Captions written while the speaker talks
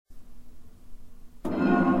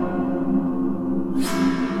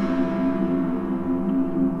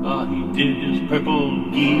did his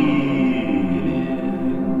purple gigs.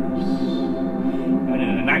 And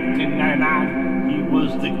in 1999, he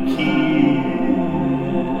was the kid.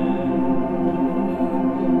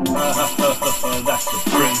 That's the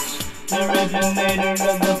Prince, the originator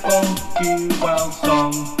of the funky wild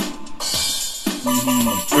song.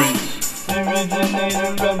 Prince, the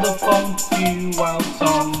originator of the funky wild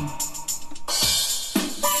song.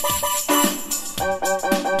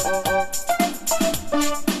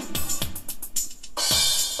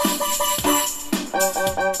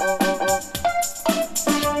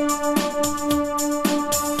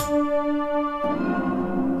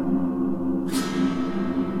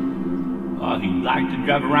 He liked to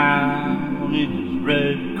drive around in his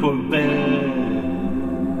red Corvette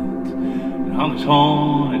and honk his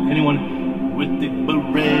horn at anyone with the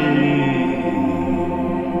beret.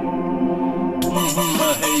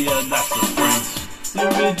 Hey, that's the Prince, the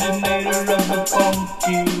originator of the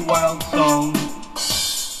funky wild song.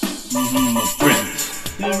 Prince,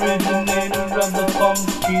 the originator of the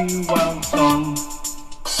funky wild song.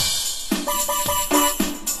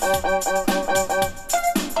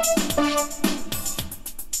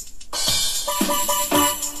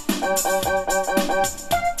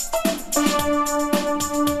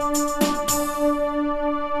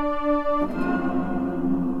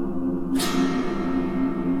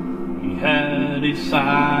 He had a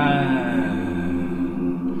sign.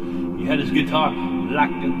 He had his guitar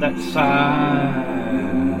locked at that sign.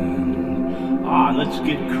 Let's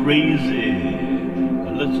get crazy.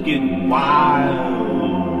 Let's get wild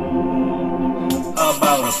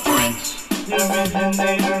about a Prince, the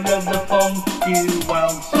originator of the funky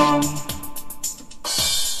wild song.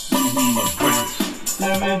 Prince, the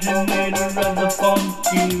originator of the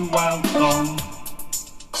funky wild song.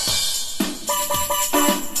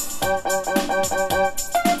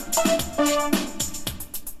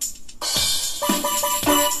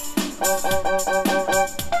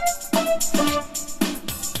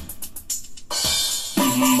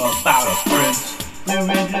 About a Prince, the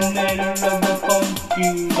originator of the funky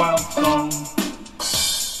wild song.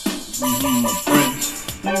 Prince,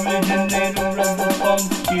 the originator of the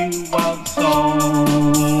funky wild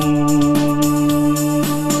song.